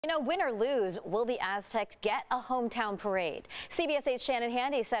You know, win or lose, will the Aztecs get a hometown parade? CBS 8's Shannon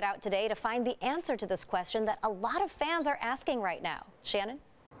Handy set out today to find the answer to this question that a lot of fans are asking right now. Shannon?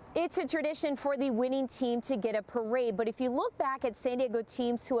 It's a tradition for the winning team to get a parade, but if you look back at San Diego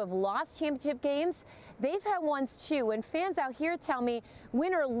teams who have lost championship games, they've had ones too, and fans out here tell me,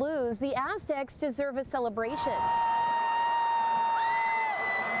 win or lose, the Aztecs deserve a celebration.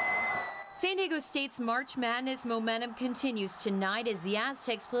 San Diego State's March Madness momentum continues tonight as the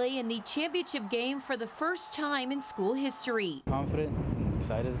Aztecs play in the championship game for the first time in school history. Confident,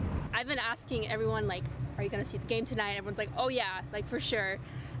 excited. I've been asking everyone, like, are you going to see the game tonight? Everyone's like, oh yeah, like for sure.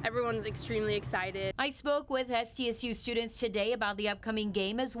 Everyone's extremely excited. I spoke with SDSU students today about the upcoming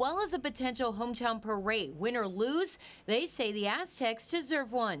game as well as a potential hometown parade. Win or lose, they say the Aztecs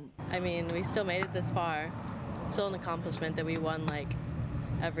deserve one. I mean, we still made it this far. It's still an accomplishment that we won like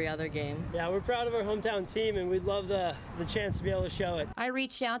every other game. Yeah, we're proud of our hometown team and we'd love the chance to be able to show it. I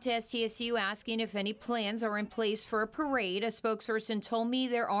reached out to SDSU asking if any plans are in place for a parade. A spokesperson told me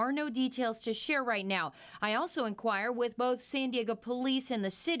there are no details to share right now. I also inquired with both San Diego police and the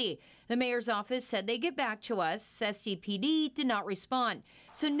city. The mayor's office said they'd get back to us. SDPD did not respond.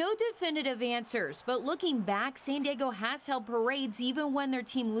 So no definitive answers, but looking back, San Diego has held parades even when their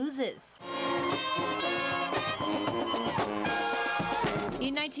team loses.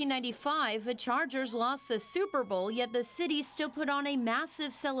 In 1995, the Chargers lost the Super Bowl, yet the city still put on a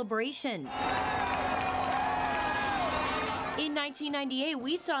massive celebration. In 1998,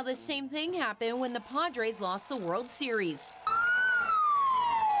 we saw the same thing happen when the Padres lost the World Series.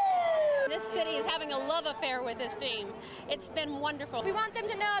 This city is having a love affair with this team. It's been wonderful. We want them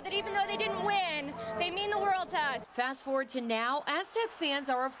to know that even though they didn't win, they mean the world to us. Fast forward to now, Aztec fans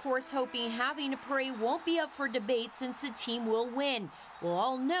are of course hoping having a parade won't be up for debate since the team will win. We'll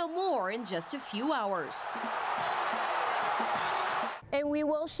all know more in just a few hours. And we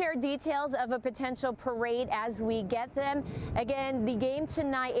will share details of a potential parade as we get them. Again, the game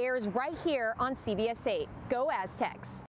tonight airs right here on CBS 8. Go Aztecs!